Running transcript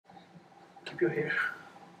Keep your hair.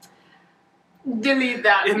 Delete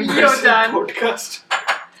that. In You're this done. podcast.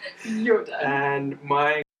 You're done. And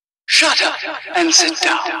my... Shut up and sit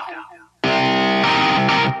down.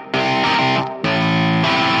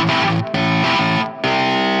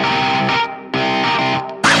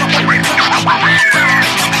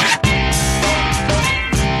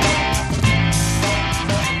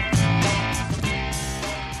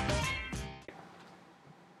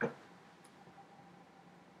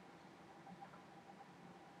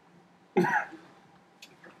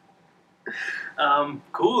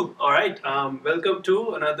 Cool. All right. Welcome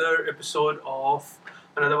to another episode of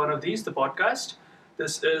another one of these, the podcast.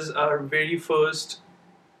 This is our very first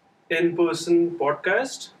in-person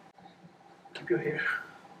podcast. Keep your hair.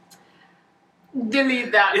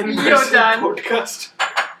 Delete that. In You're person done. podcast.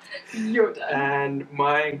 You're done. And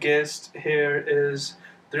my guest here is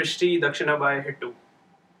Drishti Dakshinabai Hittu.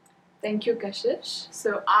 Thank you, Kashish.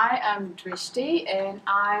 So I am Drishti and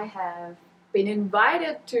I have been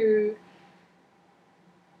invited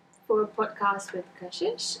for a podcast with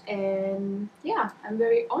Kashish, and yeah, I'm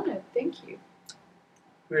very honored. Thank you.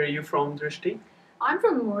 Where are you from, Drishti? I'm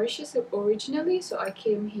from Mauritius originally, so I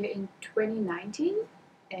came here in 2019,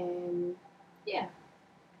 and yeah.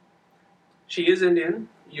 She is Indian.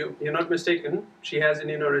 You're not mistaken. She has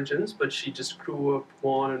Indian origins, but she just grew up,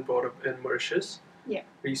 born and brought up in Mauritius. Yeah.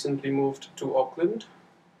 Recently moved to Auckland,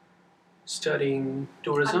 studying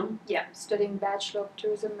tourism. Studying Bachelor of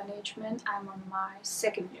Tourism Management. I'm on my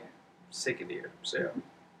second year. So yeah.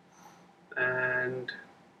 And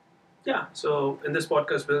yeah, so in this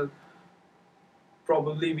podcast we'll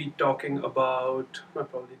probably be talking about,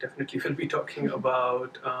 definitely will be talking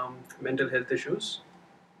about mental health issues,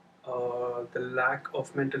 the lack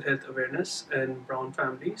of mental health awareness in brown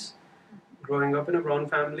families, growing up in a brown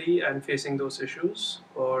family and facing those issues,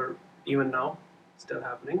 or even now, still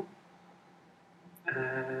happening.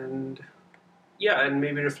 And yeah, and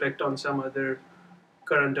maybe reflect on some other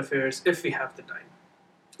current affairs if we have the time.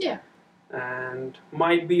 Yeah. And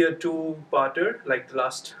might be a two-parter like the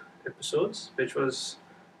last episodes, which was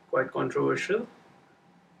quite controversial.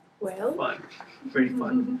 Well. Fun. Very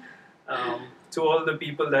fun. To all the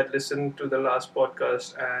people that listened to the last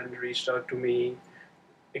podcast and reached out to me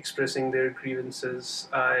expressing their grievances,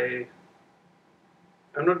 I'm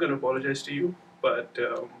not going to apologize to you, but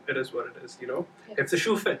it is what it is, you know. Yes. If the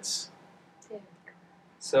shoe fits. Yeah.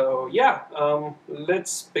 So yeah,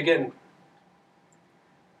 let's begin.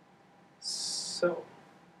 So,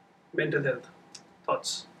 mental health,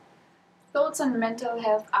 thoughts? Thoughts on mental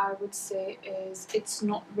health, I would say, is it's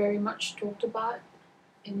not very much talked about.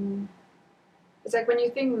 It's like when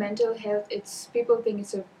you think mental health, people think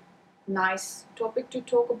it's a nice topic to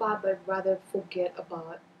talk about, but rather forget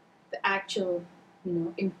about the actual,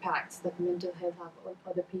 impacts that mental health have on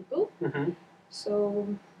other people. Mm-hmm.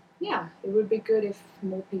 So, yeah, it would be good if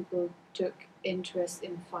more people took interest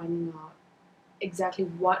in finding out exactly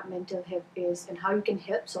what mental health is and how you can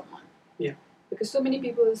help someone. Yeah. Because so many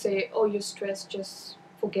people say, "Oh, you're stressed, just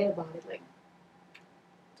forget about it." Like,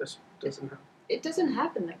 This doesn't happen. it doesn't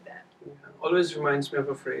happen like that. Yeah. Always reminds me of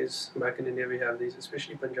a phrase. Back in India, we have these,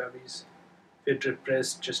 especially Punjabis. If you're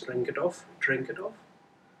depressed, just drink it off.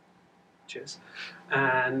 Cheers.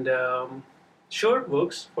 And sure, it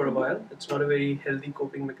works for a while. It's not a very healthy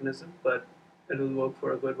coping mechanism, but it will work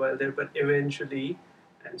for a good while there. But eventually,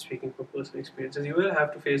 and speaking from personal experiences, you will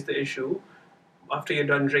have to face the issue after you're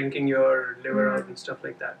done drinking your liver out and stuff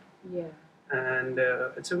like that. Yeah. And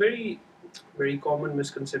it's a very, very common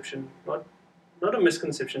misconception. Not a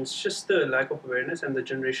misconception. It's just the lack of awareness and the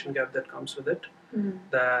generation gap that comes with it. Mm.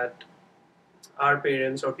 That our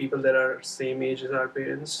parents or people that are same age as our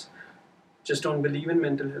parents just don't believe in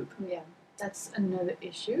mental health. Yeah, that's another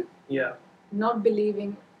issue. Yeah. Not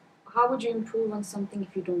believing. How would you improve on something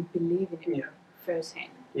if you don't believe in it Yeah. firsthand?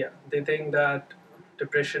 Yeah. They think that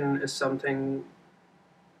depression is something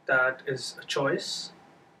that is a choice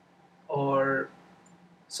or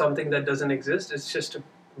something that doesn't exist. It's just a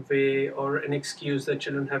way or an excuse that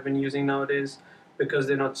children have been using nowadays because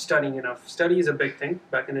they're not studying enough. Study is a big thing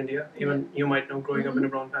back in India. Even you might know, growing up in a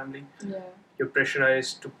brown family, Yeah. you're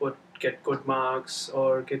pressurized to get good marks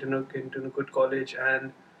or get into a good college,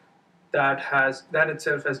 and that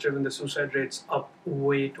itself has driven the suicide rates up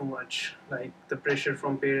way too much. Like the pressure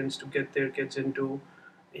from parents to get their kids into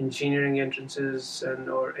engineering entrances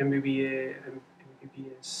or MBBS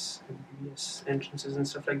entrances and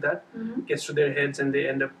stuff like that Mm-hmm. gets to their heads, and they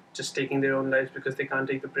end up just taking their own lives because they can't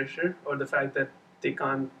take the pressure or the fact that they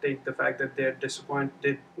can't take the fact that they're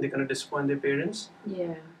going to disappoint their parents,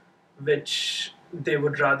 Yeah. which they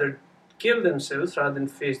would rather kill themselves rather than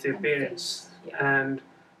face their And parents. face, yeah. And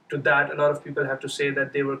to that, a lot of people have to say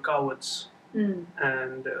that they were cowards.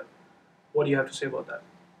 And what do you have to say about that?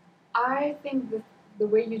 I think the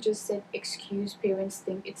way you just said excuse, parents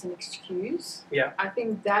think it's an excuse. Yeah. I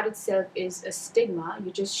think that itself is a stigma.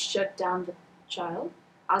 You just shut down the child.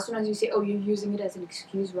 As soon as you say, oh, you're using it as an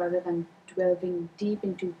excuse rather than delving deep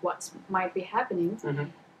into what might be happening,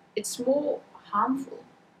 it's more harmful.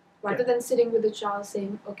 Rather than sitting with the child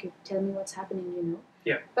saying, okay, tell me what's happening, you know.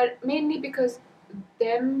 Yeah. But mainly because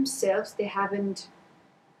themselves, they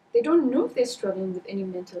don't know if they're struggling with any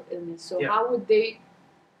mental illness. So how would they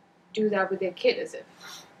do that with their kid as if?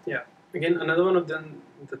 Yeah. Again, another one of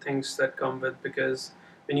the things that come with, because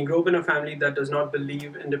when you grow up in a family that does not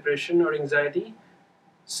believe in depression or anxiety,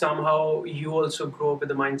 somehow you also grow up with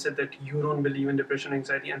the mindset that you don't believe in depression or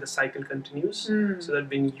anxiety, and the cycle continues. So that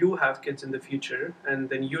when you have kids in the future and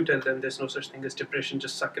then you tell them there's no such thing as depression,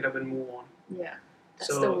 just suck it up and move on. Yeah.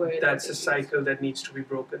 That's so the word that's a cycle that needs to be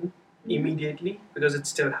broken immediately, because it's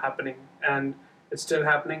still happening. And it's still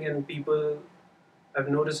happening in people. I've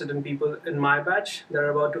noticed it in people in my batch that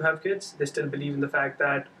are about to have kids. They still believe in the fact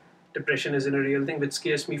that depression isn't a real thing, which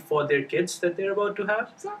scares me for their kids that they're about to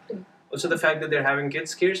have. Exactly. Also, the fact that they're having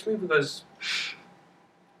kids scares me, because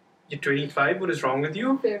you're 25, what is wrong with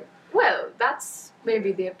you? Well, that's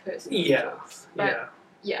maybe their personal choice. But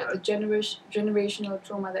the generational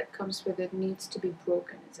trauma that comes with it needs to be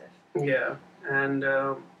broken, as if. Yeah, and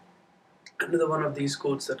another one of these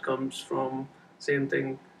quotes that comes from same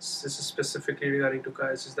thing, this is specifically regarding to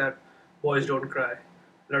guys, is that boys don't cry.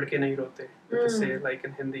 Ladke nahi rote, they say, like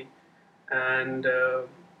in Hindi. And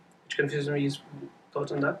which confuses me.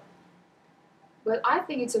 Thoughts on that? Well, I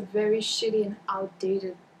think it's a very shitty and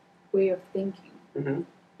outdated way of thinking.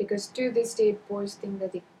 Because to this day, boys think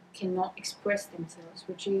that they cannot express themselves,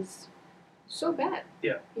 which is so bad.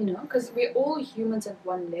 Yeah. You know, because we're all humans at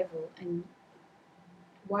one level, and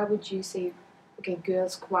why would you say, okay,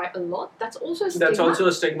 girls cry a lot? That's also a stigma. That's also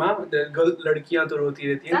a stigma. The ladkiyan to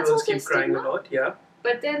roti rehti hain, girls keep crying a lot. Yeah.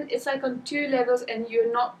 But then it's like on two levels, and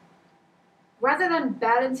you're not. Rather than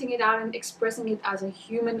balancing it out and expressing it as a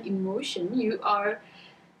human emotion, you are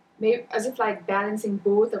maybe as if like balancing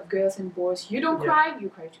both of girls and boys. You don't cry, you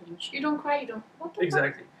cry too much. You don't cry, you don't. What the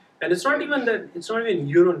Exactly. And it's not even that. It's not even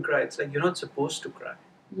you don't cry. It's like you're not supposed to cry.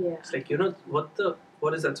 Yeah. It's like you're not.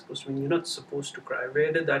 What is that supposed to mean? You're not supposed to cry.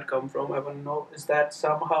 Where did that come from? I want to know. Is that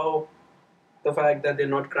somehow the fact that they're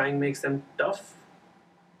not crying makes them tough?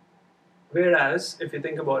 Whereas, if you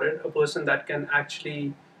think about it, a person that can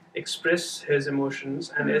actually express his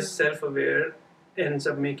emotions and is self-aware ends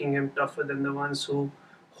up making him tougher than the ones who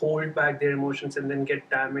hold back their emotions and then get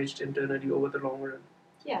damaged internally over the long run.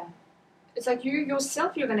 Yeah. It's like you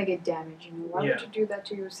yourself, you're gonna get damaged. You know, why would you do that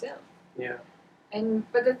to yourself? Yeah.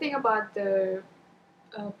 But the thing about the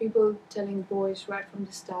people telling boys right from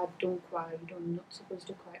the start, don't cry, you're not supposed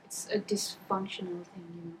to cry. It's a dysfunctional thing,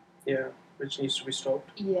 you know. Yeah, which needs to be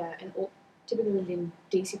stopped. Yeah, and typically in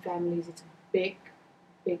Desi families, it's big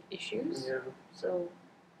issues. Yeah. So,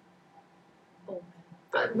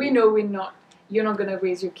 we know you're not gonna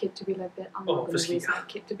raise your kid to be like that. I'm not gonna raise my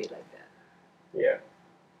kid to be like that. Yeah.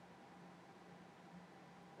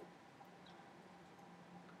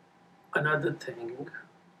 Another thing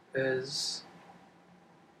is,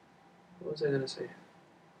 what was I gonna say?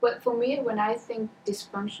 But for me, when I think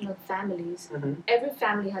dysfunctional families, every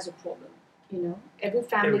family has a problem. You know, every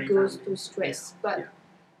family goes through stress, but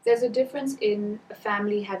there's a difference in a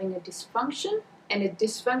family having a dysfunction and a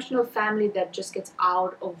dysfunctional family that just gets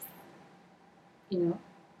out of, you know.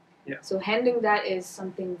 Yeah. So handling that is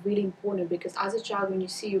something really important, because as a child, when you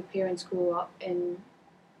see your parents grow up, and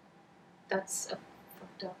that's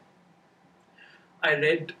fucked up. I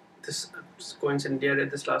read this, coincidentally, I read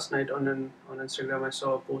this last night on Instagram. I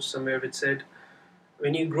saw a post somewhere which said,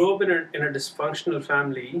 when you grow up in a dysfunctional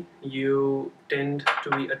family, you tend to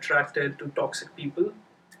be attracted to toxic people,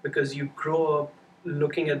 because you grow up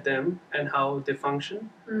looking at them and how they function,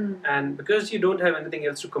 and because you don't have anything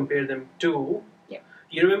else to compare them to.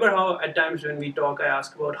 You remember how at times when we talk, I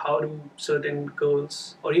ask about how do certain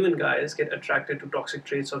girls or even guys get attracted to toxic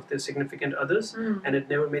traits of their significant others, and it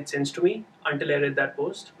never made sense to me until I read that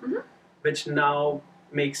post, which now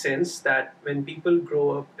makes sense, that when people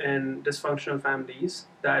grow up in dysfunctional families,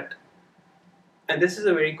 and this is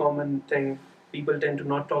a very common thing, people tend to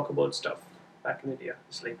not talk about stuff back in India.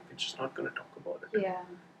 It's like, we're just not going to talk about it. Yeah.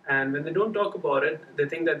 And when they don't talk about it, they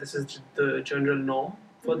think that this is the general norm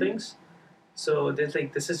for things. So they're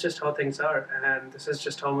like, this is just how things are, and this is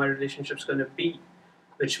just how my relationship's going to be.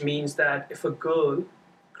 Which means that if a girl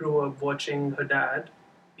grew up watching her dad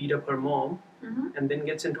beat up her mom Mhm. and then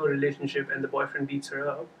gets into a relationship and the boyfriend beats her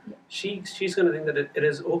up, Yeah. she's going to think that it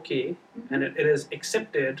is okay Mhm. and it is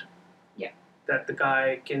accepted Yeah. that the guy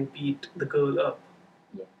can beat the girl up.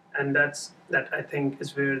 Yeah. And that I think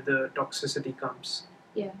is where the toxicity comes.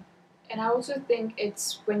 Yeah. And I also think it's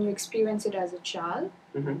when you experience it as a child,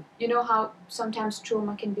 Mhm. you know how sometimes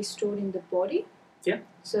trauma can be stored in the body? Yeah.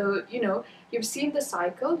 So, you've seen the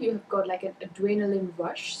cycle, you've got like an adrenaline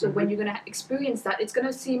rush. So when you're going to experience that, it's going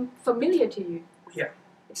to seem familiar to you. Yeah.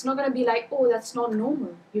 It's not going to be like, oh, that's not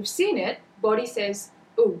normal. You've seen it, body says,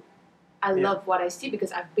 oh, I Yeah. love what I see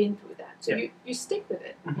because I've been through that. So Yeah. you stick with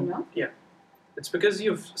it, Mhm. It's because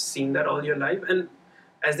you've seen that all your life, and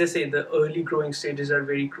as they say, the early growing stages are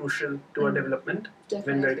very crucial to our development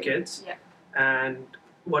Definitely. when we're kids. Yeah. And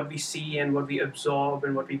what we see and what we absorb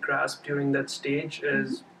and what we grasp during that stage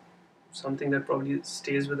is something that probably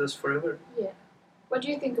stays with us forever. Yeah. What do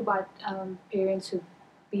you think about parents who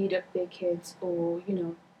beat up their kids or,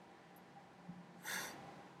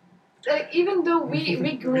 like, even though we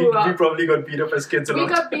grew we up, probably got beat up as kids a we lot.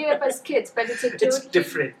 got beat up as kids, but it's a totally... It's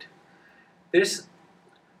different.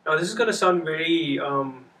 Now this is gonna sound very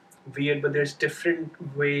weird, but there's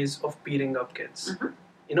different ways of beating up kids. Mhm.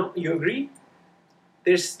 You agree?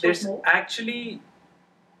 There's more. actually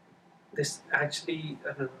I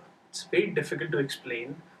don't know. It's very difficult to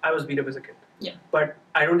explain. I was beat up as a kid. Yeah. But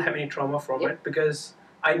I don't have any trauma from Yeah. it because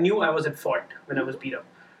I knew I was at fault when I was beat up.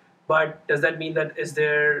 But does that mean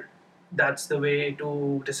that's the way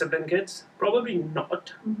to discipline kids? Probably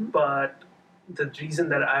not. Mhm. But the reason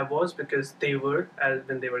that I was because they were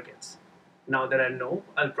when they were kids. Now that I know,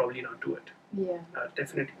 I'll probably not do it. Yeah. I'll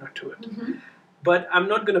definitely not do it. Mm-hmm. But I'm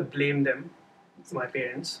not gonna blame them, my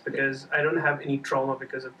parents, because I don't have any trauma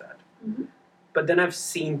because of that. Mhm. But then I've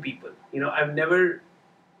seen people. I've never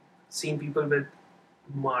seen people with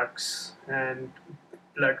marks and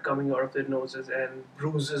blood coming out of their noses and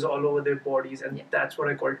bruises all over their bodies, and Yeah. that's what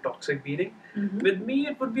I call toxic beating. Mhm. With me,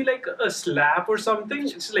 it would be like a slap or something.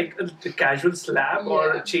 It's like a casual slap or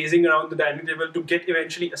Yeah. chasing around the dining table to get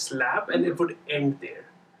eventually a slap, and it would end there.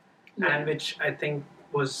 Yeah. And which I think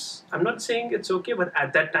was, I'm not saying it's okay, but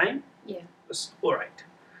at that time, Yeah. was alright.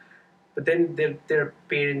 But then there are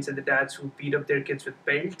parents and the dads who beat up their kids with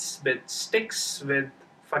belts, with sticks, with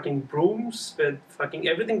fucking brooms, with fucking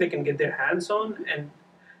everything they can get their hands on, and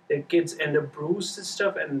their kids end up bruised and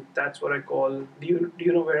stuff, and that's what I call. Do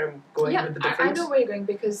you know where I'm going Yeah, with the I difference? know where you're going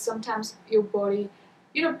because sometimes your body,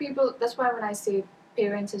 people, that's why when I say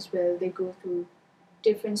parents as well, they go through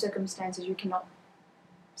different circumstances. You cannot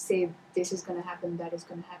say this is going to happen, that is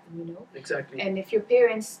going to happen, Exactly. And if your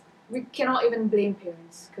parents, we cannot even blame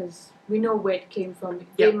parents because we know where it came from.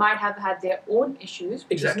 Yeah. They might have had their own issues,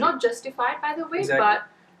 which Exactly. is not justified, by the way, Exactly. but,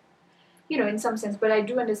 in some sense. But I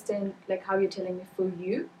do understand, like, how you're telling me for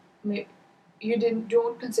you, you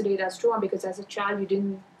don't consider it as trauma because as a child you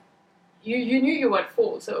didn't, you knew you were at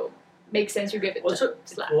fault, so makes sense you get it. Also,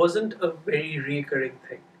 slap. it wasn't a very recurring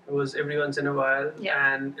thing. It was every once in a while,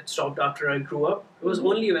 Yeah. and it stopped after I grew up. It was Mhm.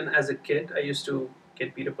 only when, as a kid, I used to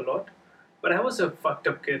get beat up a lot. But I was a fucked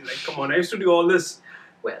up kid. Like, come on, I used to do all this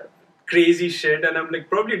Well, crazy shit, and I'm like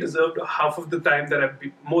probably deserved half of the time that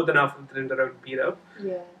more than half of the time that I would beat up.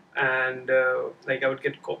 yeah. And like I would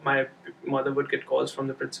get my mother would get calls from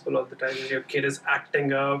the principal all the time. Your kid is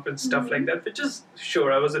acting up and stuff like that. Which is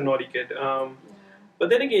sure, I was a naughty kid. But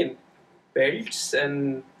then again, belts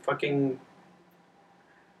and fucking.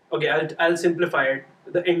 Okay, I'll simplify it.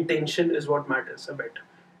 The intention is what matters a bit.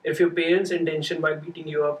 If your parents' intention by beating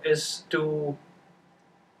you up is to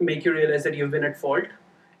make you realize that you've been at fault,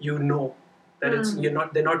 that it's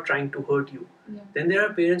they're not trying to hurt you. Yeah. Then there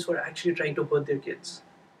are parents who are actually trying to hurt their kids.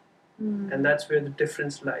 And that's where the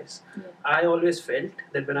difference lies. Yeah. I always felt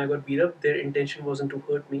that when I got beat up, their intention wasn't to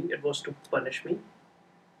hurt me, it was to punish me,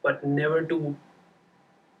 but never to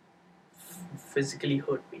physically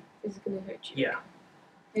hurt me. Physically hurt you. Yeah.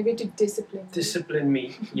 Maybe to discipline you. Discipline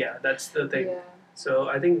me. Yeah, that's the thing. Yeah. So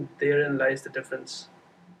I think therein lies the difference.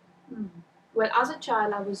 Well, as a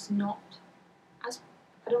child, I was not.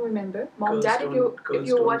 I don't remember. Mom, Girls Dad, girls if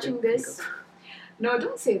you're don't watching get beat this, up. no,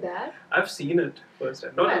 don't say that. I've seen it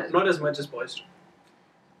firsthand. Well- Not as much as boys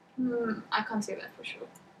do. I can't say that for sure.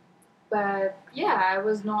 But yeah, I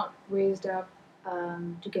was not raised up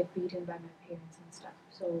to get beaten by my parents and stuff.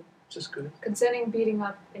 So Just good. concerning beating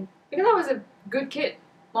up, because I was a good kid.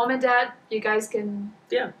 Mom and Dad, you guys can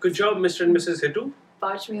Yeah, good job, Mr. and Mrs. Hitu.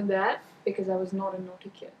 vouch me on that because I was not a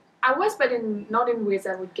naughty kid. I was, but not in ways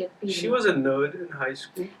I would get beaten. She was a nerd in high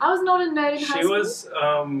school. I was not a nerd in high She school. was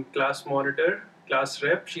class monitor, class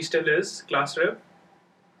rep. She still is class rep.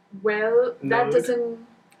 Well, that Nerd. doesn't.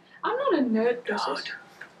 I'm not a nerd, Precious. God.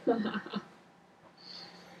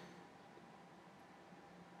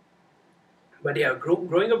 But yeah,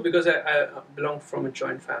 growing up, because I belong from a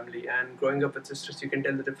joint family, and growing up with sisters, you can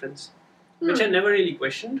tell the difference. Which I never really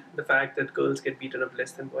questioned, the fact that girls get beaten up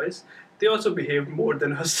less than boys. They also behaved more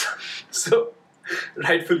than us, so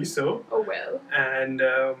rightfully so. Oh well. And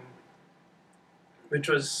which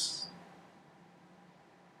was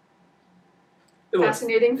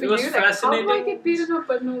Fascinating for it was you. Like, how do I fascinating. get beaten up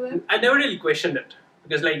but no then? I never really questioned it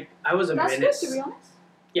because, like, I was a That's menace. good, to be honest.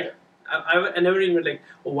 Yeah, I never even went like,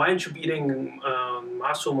 oh, why aren't you beating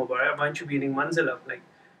Masoom, or why aren't you beating Manzil up? Like,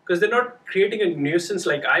 because they're not creating a nuisance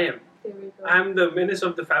like I am. There we go. I'm the menace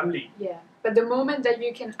of the family. Yeah, but the moment that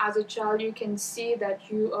you can, as a child, you can see that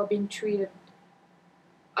you are being treated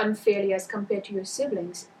unfairly as compared to your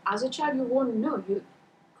siblings. As a child, you won't know. You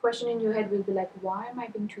question in your head will be like, why am I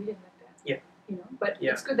being treated like that? Yeah. You know, but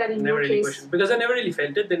Yeah. it's good that in Never your really case, questioned because I never really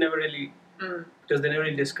felt it. They never really because they never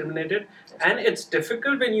really discriminated. that's And good. it's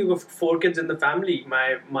difficult when you have 4 kids in the family,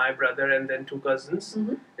 my brother and then 2 cousins.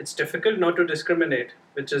 Mhm. It's difficult not to discriminate,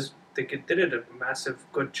 which is they did a massive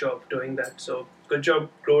good job doing that. So good job,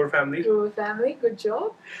 Grover family. Your family, good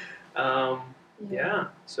job. Yeah.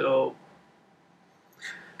 So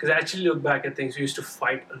because I actually look back at things, we used to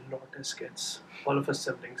fight a lot as kids, all of us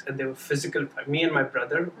siblings, and they were physical. Me and my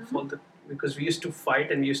brother, because we used to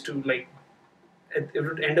fight and we used to like. It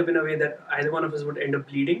would end up in a way that either one of us would end up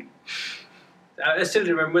bleeding. I still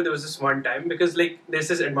remember there was this one time because like there's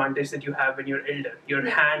this advantage that you have when you're elder. Your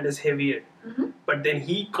hand is heavier, but then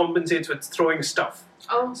he compensates with throwing stuff.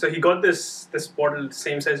 Oh So he got this bottle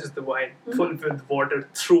same size as the wine, full with water,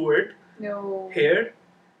 threw it no. here,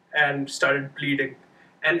 and started bleeding.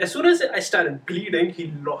 And as soon as I started bleeding,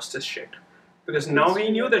 he lost his shit. Because now he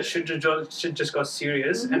knew that shit just got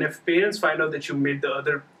serious, and if parents find out that you made the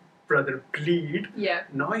other brother bleed, Yeah.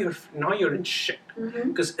 now you're in shit.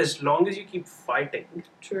 Mm-hmm. Because as long as you keep fighting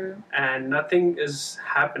True. and nothing is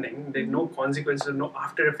happening, there's no consequences, no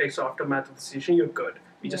after effects or aftermath of the decision, you're good.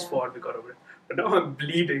 We just Yeah. fought, we got over it. But now I'm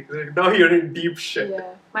bleeding. Now you're in deep shit.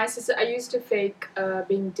 Yeah. My sister, I used to fake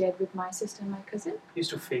being dead with my sister and my cousin.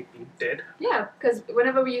 Used to fake being dead. Yeah, because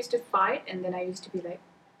whenever we used to fight, and then I used to be like,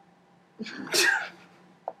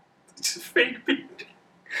 Just fake being dead.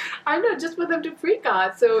 I know, just for them to freak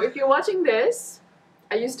out. So if you're watching this,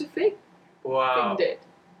 I used to fake Wow. being dead.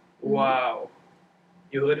 Wow.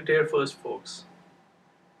 You heard it here first, folks.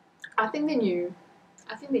 I think they knew.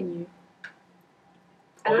 I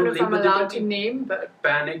don't know if Probably, I'm but they allowed to probably name, but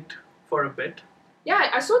panicked for a bit. yeah,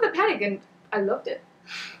 I saw the panic and I loved it.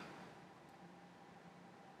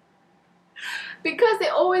 Because they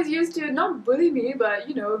always used to not bully me, but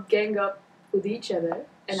gang up with each other,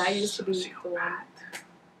 and I used to be the one.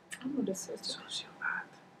 I'm not a sister.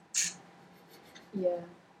 Sociopath. Yeah.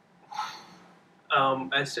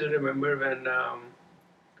 I still remember when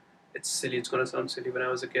it's silly. It's gonna sound silly. When I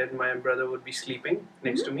was a kid, my brother would be sleeping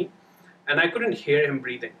next to me, and I couldn't hear him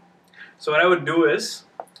breathing. So what I would do is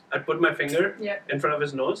I'd put my finger Yeah. in front of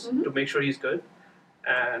his nose to make sure he's good,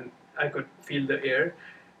 and I could feel the air.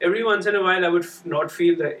 Every once in a while, I would not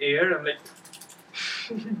feel the air. I'm like,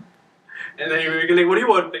 and then he would be like, "What do you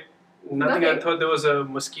want?" Like, nothing. I Nothing. thought there was a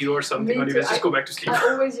mosquito or something. Me Or too. let's just go back to sleep. I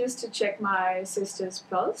always used to check my sister's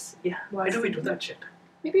pulse. Yeah, why do we do that shit?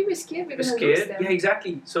 Maybe we're scared. We're We're gonna lose scared. them. Yeah,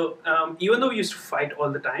 exactly. So even though we used to fight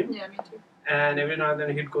all the time, Yeah, me too. and every now and then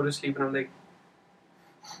he'd go to sleep, and I'm like,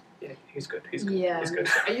 yeah, he's good. He's good. Yeah, He's me good.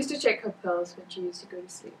 too. I used to check her pulse when she used to go to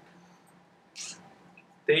sleep.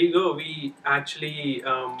 There you go. We actually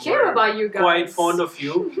Care were about you guys. quite fond of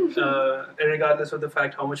you, regardless of the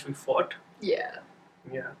fact how much we fought. Yeah.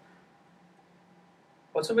 Yeah.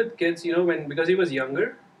 Also with kids, because he was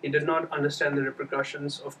younger, he did not understand the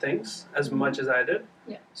repercussions of things as much as I did.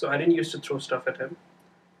 Yeah. So I didn't used to throw stuff at him.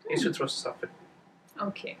 He used to throw stuff at me.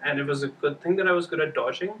 Okay. And it was a good thing that I was good at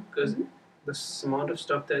dodging, because this amount of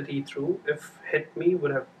stuff that he threw, if hit me,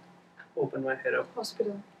 would have opened my head up.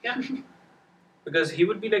 Hospital. Yeah. Because he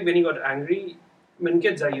would be like, when he got angry, when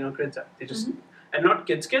kids are, kids are, they just, and not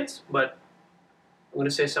kids, but I'm going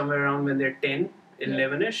to say somewhere around when they're 10,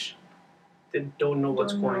 11-ish, they don't know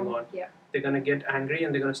what's Don't going know. on. Yeah. They're going to get angry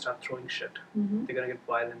and they're going to start throwing shit. Mm-hmm. They're going to get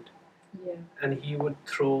violent. Yeah. And he would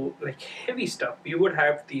throw like heavy stuff. We would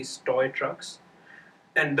have these toy trucks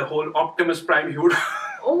and the whole Optimus Prime, he would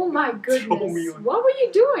Oh my me goodness. on. What were you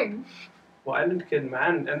doing? violent kid,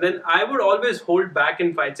 man. And then I would always hold back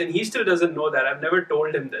in fights, and he still doesn't know that. I've never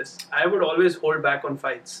told him this. I would always hold back on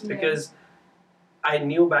fights Yeah. because I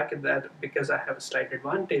knew back at that because I have a slight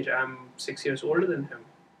advantage. I'm 6 years older than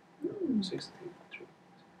him. 6, 3,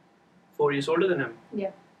 4 years older than him.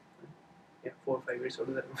 Yeah. Yeah, 4 or 5 years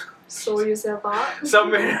older than him. Saw yourself out.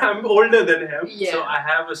 Somewhere I'm older than him, Yeah. so I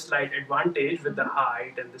have a slight advantage with the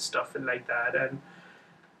height and the stuff and like that,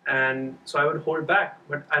 and so I would hold back,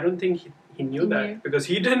 but I don't think he knew He that knew. because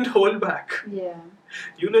he didn't hold back. Yeah.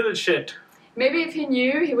 You little shit. Maybe if he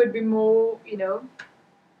knew, he would be more,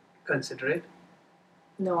 Considerate.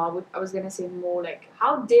 No, I was gonna say more like,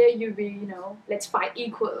 how dare you be, let's fight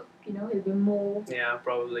equal. He'll be more. Yeah,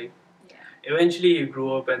 probably. Yeah. Eventually he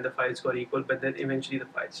grew up and the fights got equal, but then eventually the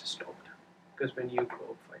fights just stopped. Because when you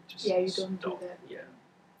grow up, fights just Yeah, you don't do stop. that. Yeah.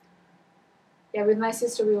 Yeah, with my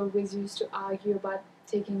sister, we always used to argue about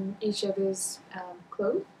taking each other's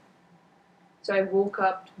clothes. So I woke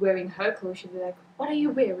up wearing her clothes. She'd be like, "What are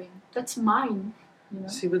you wearing? That's mine."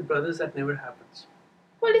 See, with brothers that never happens.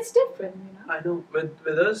 Well, it's different, I know.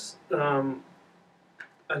 With us,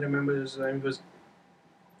 I remember this time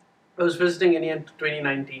I was visiting India in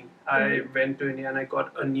 2019. I went to India and I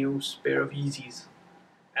got a new pair of Yeezys.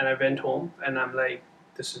 And I went home and I'm like,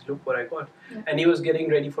 look what I got. Yeah. And he was getting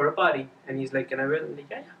ready for a party. And he's like, can I wear them? I'm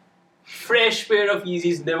like, yeah. Fresh pair of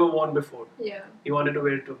Yeezys, never worn before. Yeah. He wanted to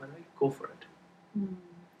wear it too. I'm like, go for it. Mm.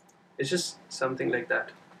 It's just something like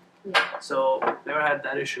that. Yeah. So, never had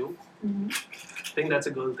that issue. Mm-hmm. I think that's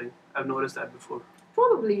a girl thing. I've noticed that before.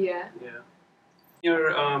 Probably, yeah. Yeah.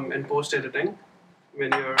 You're in post editing,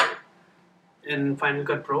 when you're in Final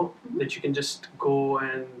Cut Pro, that you can just go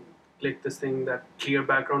and click this thing that clear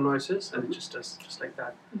background noises, and it just does just like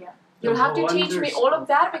that. Yeah. You'll have to teach me wonders all of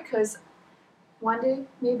that because one day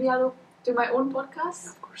maybe I'll do my own podcast.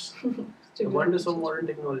 Of course. To The learn wonders to of teach modern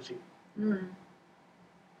technology. me.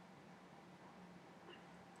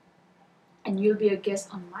 And you'll be a guest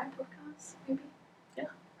on my podcast, maybe? Yeah.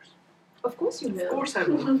 Of course you will. Of course I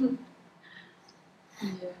will.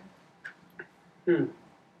 Yeah.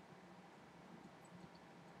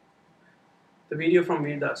 The video from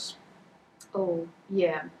Veer Das. Oh,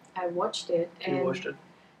 yeah. I watched it. You And watched it?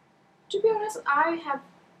 to be honest, I have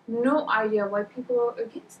no idea why people are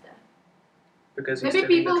against that. Because he's Maybe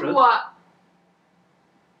telling people the truth. who are.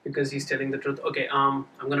 Because he's telling the truth. Okay, I'm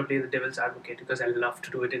gonna play the devil's advocate because I love to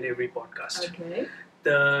do it in every podcast. Okay.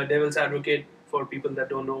 The devil's advocate, for people that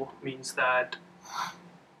don't know, means that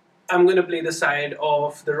I'm gonna play the side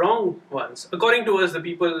of the wrong ones. According to us, the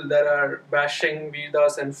people that are bashing Veer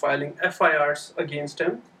Das and filing FIRs against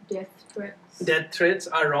him, death threats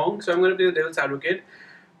are wrong. So I'm gonna play the devil's advocate.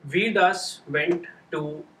 Veer Das went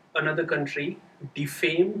to another country,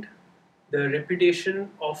 defamed the reputation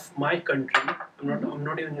of my country. I'm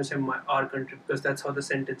not even going to say our country because that's how the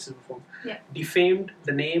sentence is formed. Yeah. Defamed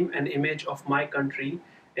the name and image of my country,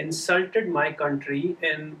 insulted my country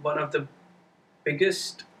in one of the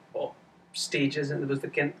biggest stages, and it was the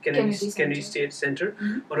Kennedy State Center,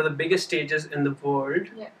 one of the biggest stages in the world,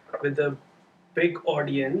 with a big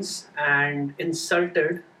audience, and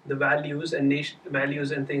insulted the values and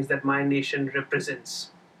things that my nation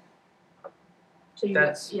represents. So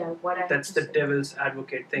That's the devil's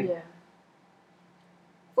advocate thing. Yeah.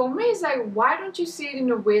 For me, it's like, why don't you see it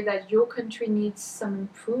in a way that your country needs some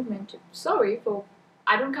improvement?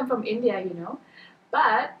 I don't come from India,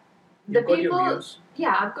 but You've got your views.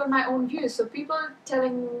 Yeah, I've got my own views. So people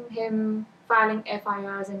telling him, filing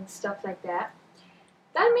FIRs and stuff like that,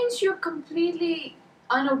 that means you're completely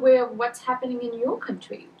unaware of what's happening in your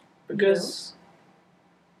country. Because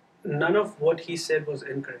none of what he said was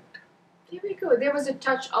incorrect. There we go. There was a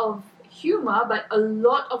touch of humor, but a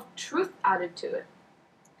lot of truth added to it.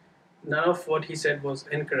 None of what he said was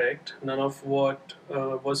incorrect. None of what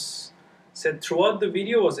was said throughout the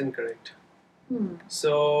video was incorrect.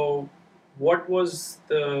 So, what was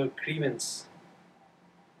the grievance?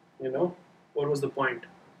 What was the point?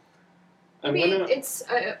 Maybe it's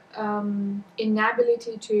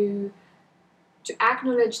inability to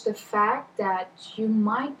acknowledge the fact that you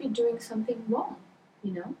might be doing something wrong,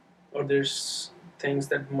 Or there's things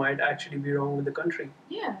that might actually be wrong with the country.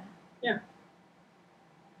 Yeah.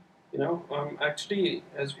 I'm actually,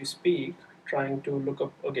 as we speak, trying to look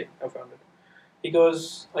up. Okay, I found it. He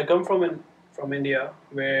goes, I come from India,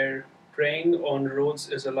 where praying on roads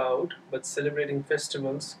is allowed, but celebrating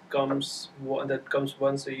festivals comes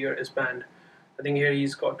once a year is banned. I think here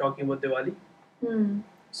he's talking about Diwali.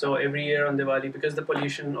 So every year on Diwali, because the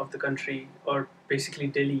pollution of the country, or basically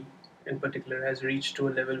Delhi in particular, has reached to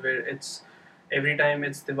a level where it's every time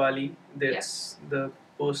it's Diwali, the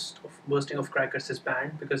bursting of crackers is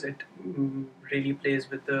banned because it really plays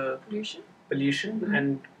with the pollution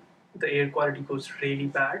and the air quality goes really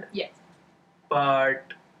bad. Yes.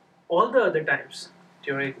 But all the other times,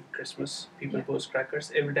 during Christmas, people Yeah. burst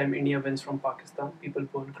crackers. Every time India wins from Pakistan, people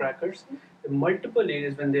burn crackers. In multiple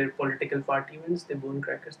areas, when their political party wins, they burn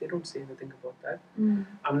crackers. They don't say anything about that. Mm.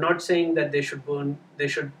 I'm not saying that they should burn. They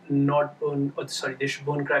should not burn. Oh, sorry, they should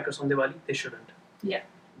burn crackers on Diwali. They shouldn't. Yeah.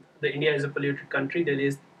 The India is a polluted country. Delhi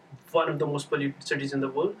is one of the most polluted cities in the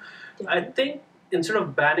world. I Definitely. think instead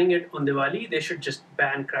of banning it on Diwali, they should just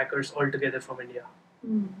ban crackers altogether from India.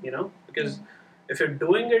 Mm. You know, because if you're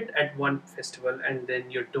doing it at one festival and then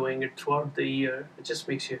you're doing it throughout the year, it just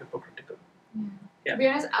makes you hypocritical. Yeah. To be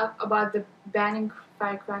honest, about the banning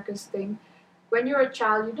firecrackers thing, when you're a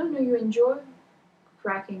child, you don't know you enjoy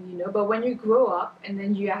cracking, but when you grow up and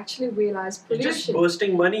then you actually realize You're just pollution,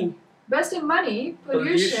 bursting money. bursting money,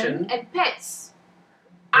 pollution, and pets.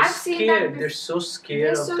 They're I've seen scared. that. They're so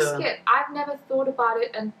scared They're of so the scared. I've never thought about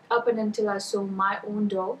it up and until I saw my own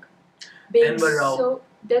dog being Denver Rao.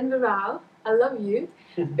 Denver Rao. I love you.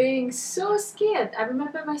 Being so scared. I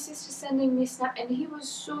remember my sister sending me a snap, and he was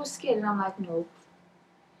so scared, and I'm like, no.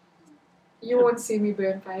 You won't see me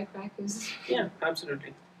burn firecrackers. Yeah,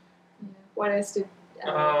 absolutely. Yeah. What else did?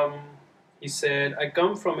 He said, I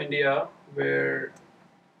come from India where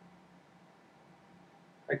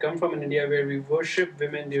we worship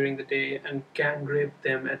women during the day and gang rape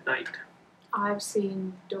them at night. I've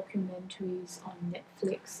seen documentaries on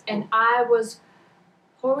Netflix, and I was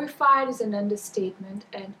horrified is an understatement,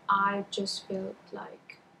 and I just felt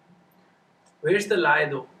like, Where's the lie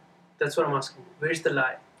though? That's what I'm asking. Where's the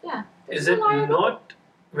lie? yeah. Is there's it a lie about not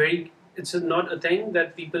very? It's not a thing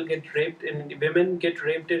that people get raped in women get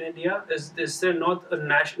raped in India. Is there not a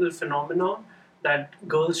national phenomenon that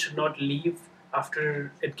girls should not leave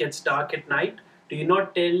after it gets dark at night? Do you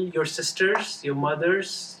not tell your sisters, your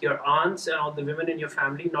mothers, your aunts, and all the women in your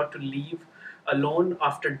family not to leave alone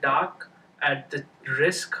after dark at the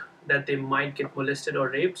risk that they might get molested or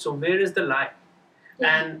raped? So where is the lie?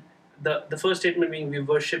 Yeah. And the first statement being we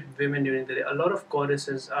worship women during the day. A lot of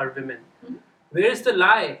goddesses are women. Mhm. Where is the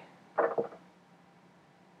lie?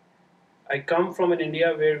 I come from an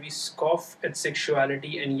India where we scoff at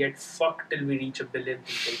sexuality and yet fuck till we reach 1 billion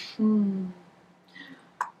people. Hmm.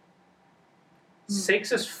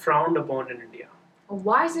 Sex is frowned upon in India.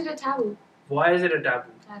 Why is it a taboo? Why is it a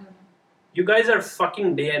taboo? I don't know. You guys are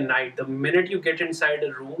fucking day and night. The minute you get inside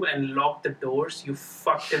a room and lock the doors, you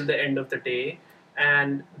fuck till the end of the day.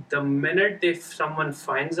 And the minute someone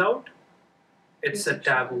finds out, it's a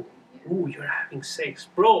taboo. Ooh, you're having sex.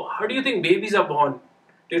 Bro, how do you think babies are born?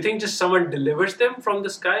 Do you think just someone delivers them from the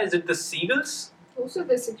sky? Is it the seagulls? Also,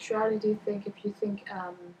 the sexuality thing, if you think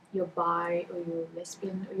you're bi or you're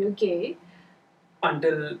lesbian or you're gay,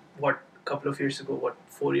 Until, a couple of years ago,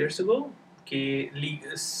 4 years ago?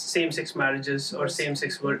 Same-sex marriages or Yes.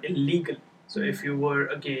 same-sex were illegal. So if you were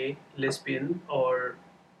a gay, lesbian, or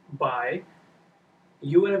bi,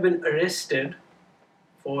 you would have been arrested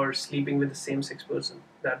for sleeping with the same-sex person.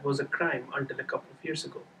 That was a crime until a couple of years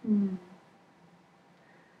ago.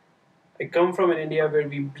 I come from an India where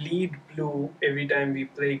we bleed blue every time we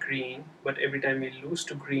play green, but every time we lose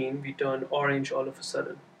to green, we turn orange all of a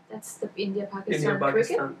sudden. that's the India-Pakistan India, cricket.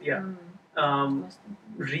 Pakistan, yeah.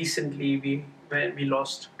 Recently, we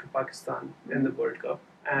lost to Pakistan in the World Cup,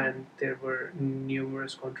 and there were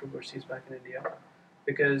numerous controversies back in India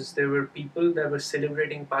because there were people that were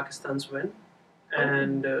celebrating Pakistan's win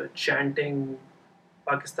and chanting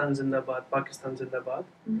Pakistan Zindabad, Pakistan Zindabad,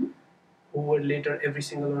 Mhm. who were later, every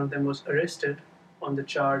single one of them was arrested on the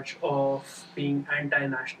charge of being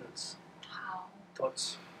anti-nationals. How? Thoughts?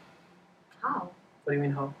 How? What do you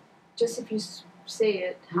mean how? Just if you say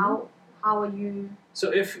it, how are you? So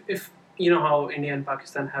if you know how India and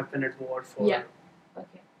Pakistan have been at war for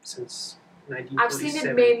Okay. since I've seen 1947.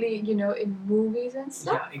 it mainly, in movies and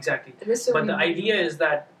stuff. Yeah, exactly. There's so But the many idea movies. is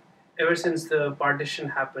that ever since the partition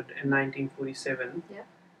happened in 1947, Yeah.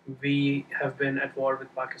 we have been at war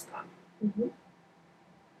with Pakistan. Mhm.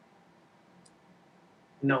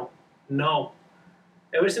 No.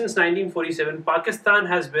 Ever since 1947, Pakistan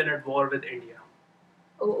has been at war with India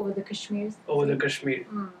Over the Kashmir. over the thing. Kashmir.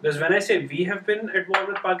 Mm. Because when I say we have been at war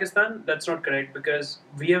with Pakistan, that's not correct because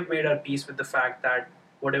we have made our peace with the fact that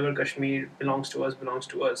whatever Kashmir belongs to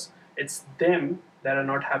us. It's them that are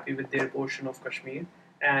not happy with their portion of Kashmir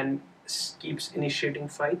and keeps initiating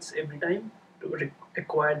fights every time to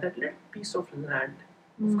acquire that little piece of land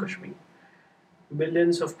of Kashmir.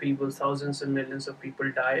 Millions of people, thousands and millions of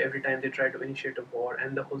people die every time they try to initiate a war,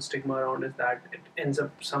 and the whole stigma around is that it ends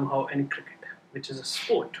up somehow in cricket, which is a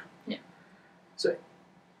sport. Yeah. So,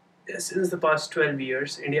 since the past 12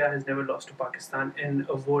 years, India has never lost to Pakistan in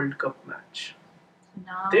a World Cup match.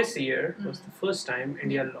 Now. This year was the first time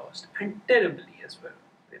India lost, and terribly as well.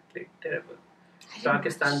 They played terrible. I didn't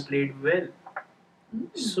Pakistan watch. played well.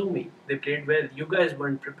 Sue me. They played well. You guys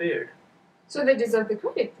weren't prepared. So they deserve the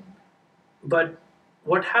credit then. But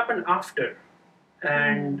what happened after?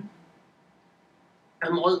 And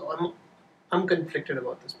I'm conflicted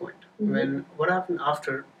about this point. When what happened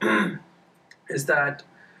after is that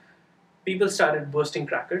people started bursting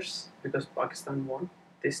crackers because Pakistan won.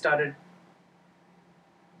 They started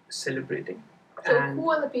celebrating. So and who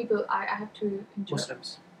are the people? I have to interrupt.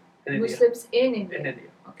 Muslims in India. Muslims in India. In India.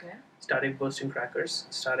 Okay. Started bursting crackers,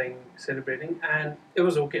 starting celebrating, and it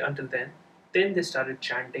was okay until then. Then they started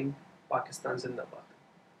chanting Pakistan Zindabad,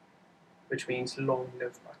 which means long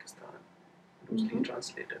live Pakistan, loosely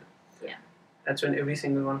translated. Yeah. That's when every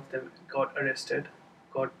single one of them got arrested,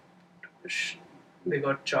 they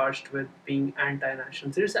got charged with being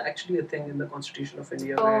anti-national. There's actually a thing in the Constitution of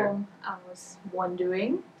India where I was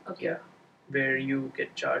wondering. Okay. yeah, where you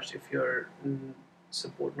get charged if you're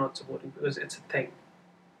not supporting, because it's a thing.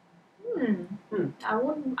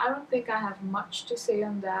 I don't think I have much to say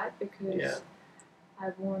on that because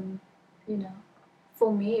I won't,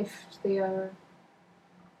 for me, if they are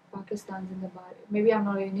Pakistan's in the body, maybe I'm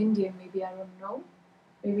not an Indian, maybe I don't know.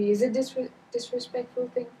 Maybe is it disrespectful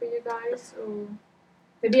thing for you guys, or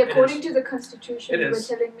maybe according to the constitution you were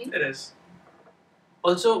telling me? It is.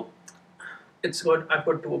 Also, I've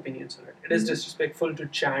got two opinions on it. It is disrespectful to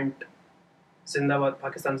chant Zindabad,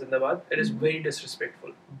 Pakistan Zindabad. It is very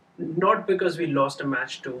disrespectful. Not because we lost a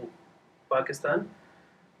match to Pakistan,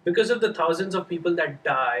 because of the thousands of people that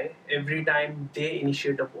die every time they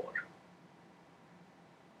initiate a war.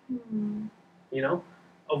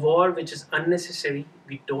 A war which is unnecessary.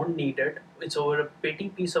 We don't need it. It's over a petty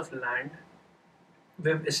piece of land.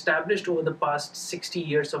 We've established over the past 60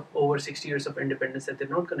 years of independence that they're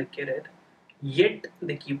not going to get it. Yet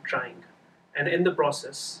they keep trying, and in the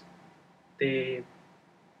process, they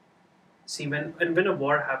see when a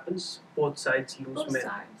war happens, both sides lose Both men.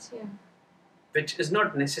 sides, yeah. Which is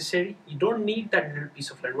not necessary. You don't need that little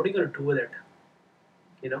piece of land. What are you going to do with it?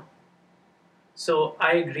 So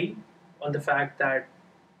I agree on the fact that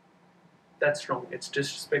that's wrong. It's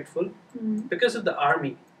disrespectful because of the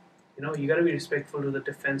army. You got to be respectful to the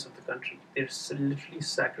defense of the country. They literally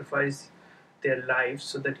sacrifice their lives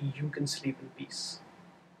so that you can sleep in peace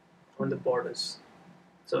on the borders.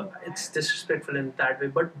 So it's disrespectful in that way.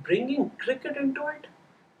 But bringing cricket into it,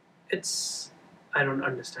 I don't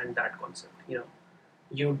understand that concept.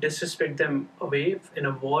 You disrespect them away in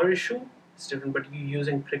a war issue, it's different. But you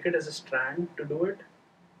using cricket as a strand to do it,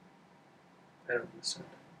 I don't understand.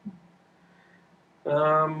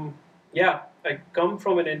 I come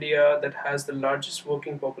from an India that has the largest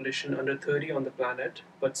working population under 30 on the planet,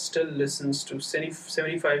 but still listens to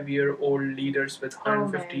 75-year-old leaders with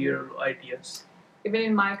 150-year-old ideas. Even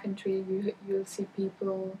in my country, you'll see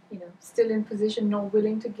people, still in position, not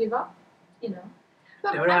willing to give up,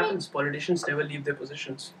 But, never happens. Politicians never leave their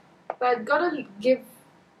positions. But gotta give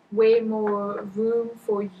way more room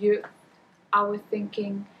for our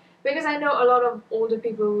thinking, because I know a lot of older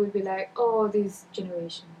people will be like, "Oh, this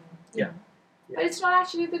generation." But it's not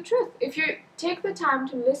actually the truth. If you take the time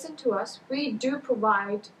to listen to us, we do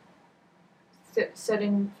provide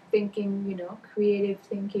certain thinking, creative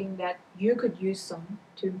thinking that you could use some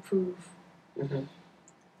to improve.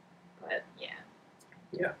 But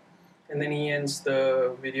yeah. And then he ends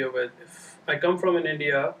the video with, "If I come from an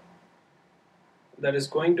India that is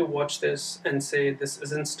going to watch this and say this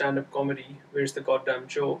isn't stand-up comedy, where's the goddamn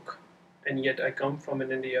joke? And yet I come from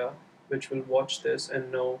an India which will watch this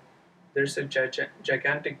and know there's a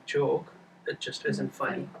gigantic joke that just isn't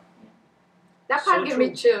funny." That part gave me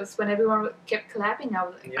chills when everyone kept clapping.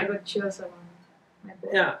 I got chills around my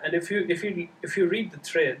body. Yeah, and if you read the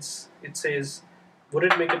threads, it says, would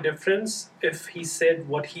it make a difference if he said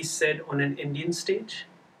what he said on an Indian stage?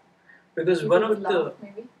 Because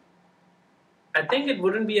maybe. I think it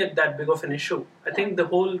wouldn't be that big of an issue. I think the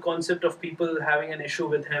whole concept of people having an issue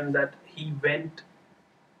with him that he went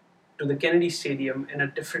to the Kennedy Stadium in a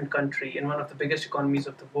different country, in one of the biggest economies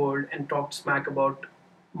of the world, and talked smack about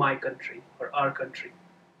my country or our country.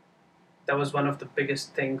 That was one of the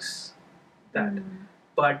biggest things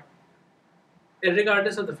but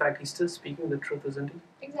regardless of the fact, he's still speaking the truth, isn't he?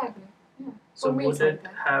 Exactly. Yeah. So would it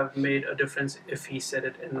have made a difference if he said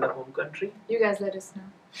it in the home country? You guys let us know.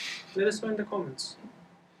 Let us know in the comments.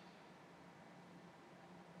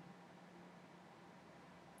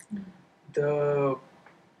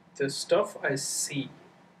 The stuff I see,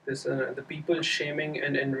 the people shaming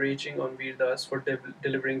and enraging on Veer Das for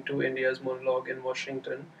delivering to India's monologue in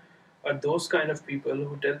Washington are those kind of people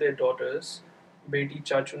who tell their daughters, "बेटी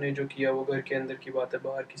चाचू ने जो किया वो घर के अंदर की बात है,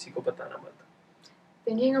 बाहर किसी को बताना मत."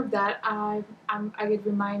 Thinking of that, I get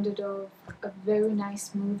reminded of a very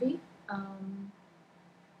nice movie.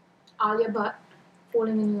 Alia Bhatt,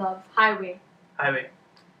 Falling in Love, Highway. Highway.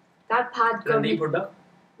 That part got me. Randeep Hooda.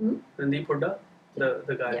 Hmm? Randeep Hooda,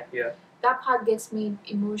 the guy. Yeah. Yeah. That part gets me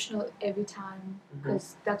emotional every time Mhm.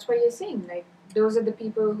 because that's what you're saying. Like those are the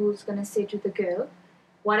people who's gonna say to the girl,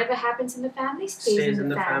 whatever happens in the family stays in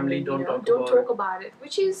the family. Don't talk don't about talk about it,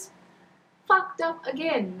 which is fucked up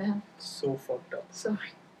again. So fucked up.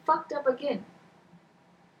 Sorry, fucked up again.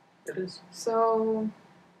 It is. So,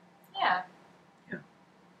 yeah. Yeah.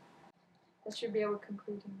 That should be our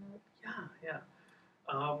concluding note. Yeah.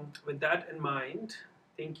 With that in mind,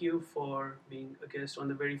 thank you for being a guest on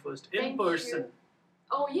the very first Thank in-person. you.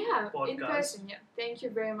 Oh yeah, in Podcast. person. Yeah. Thank you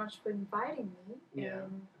very much for inviting me. Yeah. And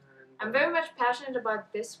And, I'm very much passionate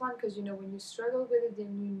about this one because when you struggle with it,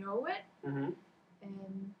 then you know it, Mhm.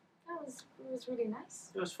 and it was really nice.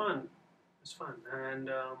 It was fun. And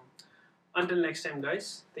until next time,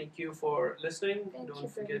 guys, thank you for listening. Thank you Don't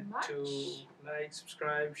very forget much. to like,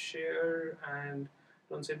 subscribe, share, and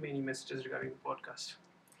don't send me any messages regarding the podcast.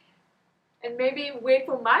 And maybe wait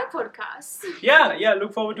for my podcast. Yeah.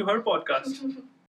 Look forward to her podcast.